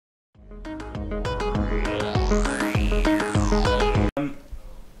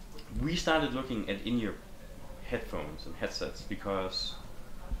We started looking at in-ear headphones and headsets because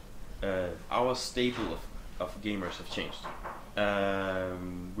our staple of gamers have changed.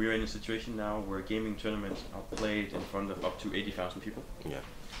 We're in a situation now where gaming tournaments are played in front of up to 80,000 people. Yeah.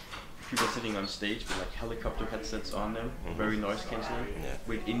 People are sitting on stage with like helicopter headsets on them, very noise cancelling,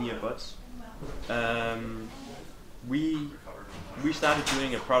 with in-ear buds. We started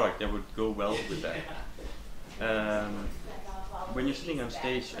doing a product that would go well with that. When you're sitting on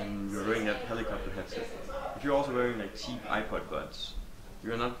stage and you're wearing that helicopter headset, if you're also wearing like cheap iPod buds,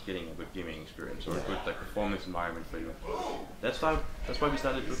 you're not getting a good gaming experience or a good like performance environment for you. That's why we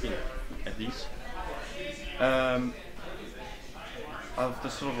started looking at these. I'll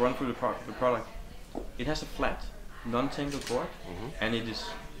just sort of run through the product. It has a flat, non-tangle cord, and it is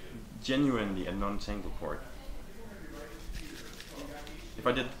genuinely a non-tangle cord. If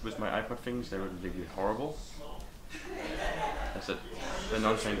I did with my iPod things, they would be horrible. That's it. The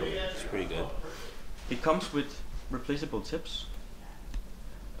non-tangle. It's pretty good. It comes with replaceable tips.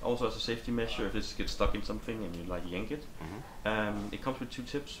 Also as a safety measure, if this gets stuck in something and you like yank it. It comes with two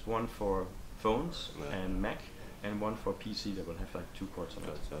tips, one for phones and Mac, and one for PC that will have like two ports on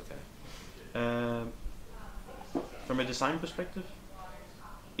it. Okay. From a design perspective,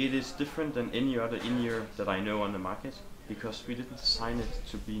 it is different than any other in-ear that I know on the market because we didn't design it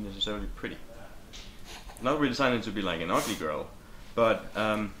to be necessarily pretty. Not we designed it to be like an ugly girl, but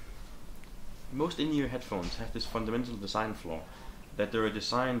most in-ear headphones have this fundamental design flaw that they're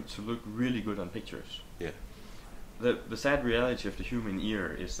designed to look really good on pictures. Yeah. The sad reality of the human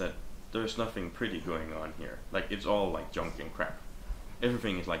ear is that there's nothing pretty going on here. Like it's all like junk and crap.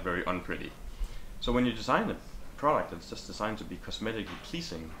 Everything is like very unpretty. So when you design a product that's just designed to be cosmetically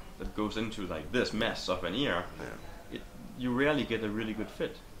pleasing, that goes into like this mess of an ear, you rarely get a really good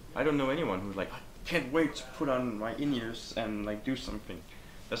fit. I don't know anyone who's like, I can't wait to put on my in-ears and like do something.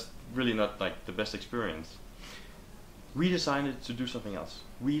 That's really not like the best experience. We decided to do something else.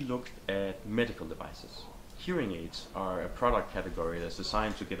 We looked at medical devices. Hearing aids are a product category that's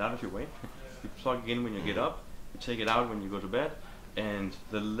designed to get out of your way. You plug it in when you get up, you take it out when you go to bed, and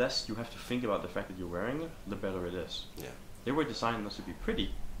the less you have to think about the fact that you're wearing it, the better it is. Yeah. They were designed not to be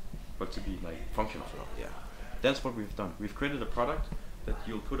pretty, but to be like functional. Yeah. That's what we've done. We've created a product that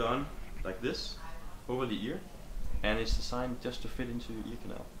you'll put on like this, over the ear, and it's designed just to fit into your ear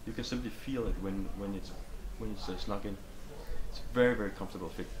canal. You can simply feel it when it's snug in. It's a very, very comfortable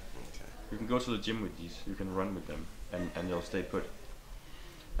fit. Okay. You can go to the gym with these, you can run with them, and they'll stay put.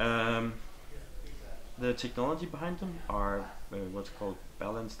 The technology behind them are what's called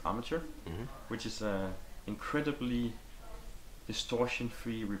balanced armature, which is an incredibly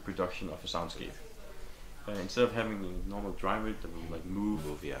distortion-free reproduction of a soundscape. Instead of having a normal driver that will like move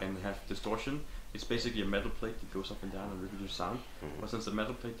and have distortion, it's basically a metal plate that goes up and down and reproduces sound. But since the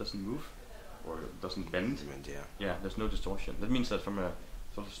metal plate doesn't move or doesn't bend, there's no distortion. That means that from a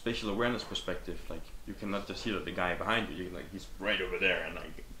sort of spatial awareness perspective, like you cannot just hear the guy behind you. Like he's right over there and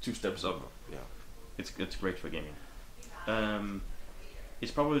like 2 steps up. Yeah, it's great for gaming.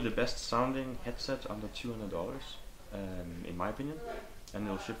 It's probably the best sounding headset under $200, in my opinion. And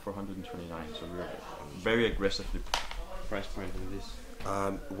they'll ship for $129, so we're very aggressively price point in this.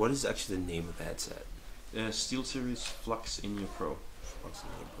 What is actually the name of the headset? SteelSeries Flux In-ear Pro. Flux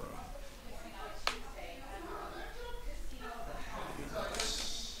In-ear Pro.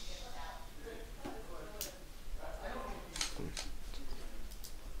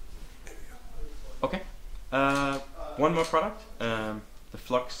 Okay. One more product, the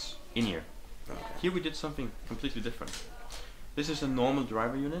Flux In-ear. Okay. Here we did something completely different. This is a normal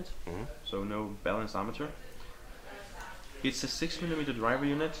driver unit, so no balanced armature. It's a 6mm driver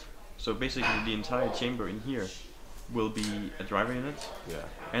unit, so basically the entire chamber in here will be a driver unit. Yeah.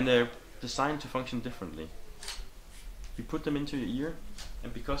 And they're designed to function differently. You put them into your ear,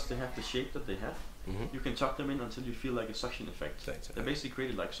 and because they have the shape that they have, you can tuck them in until you feel like a suction effect. They're basically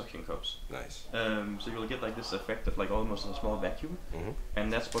created like suction cups. Nice. So you'll get like this effect of like almost a small vacuum,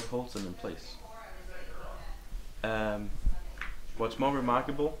 and that's what holds them in place. What's more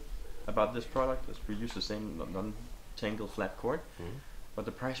remarkable about this product is we use the same non-tangle flat cord, but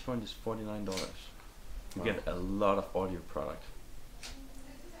the price point is $49. You get a lot of audio product.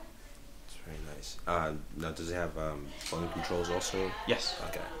 It's very nice. Now, does it have volume controls also? Yes.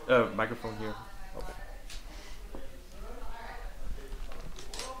 Okay. Microphone here. Okay.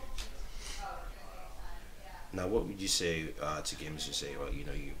 Now, what would you say to gamers who say, well, you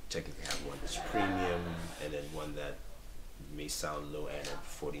know, you technically have one that's premium and then one that may sound low end at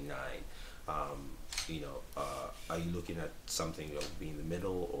 $49? are you looking at something that would be in the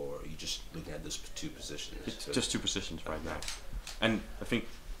middle, or are you just looking at those two positions? It's just two positions right now. And I think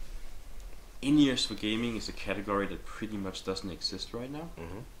in-ears for gaming is a category that pretty much doesn't exist right now.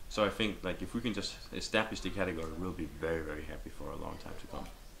 So I think like if we can just establish the category, we'll be very, very happy for a long time to come.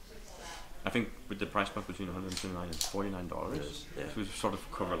 I think with the price point between $129 and $49, we sort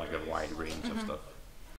of cover like a wide range of stuff.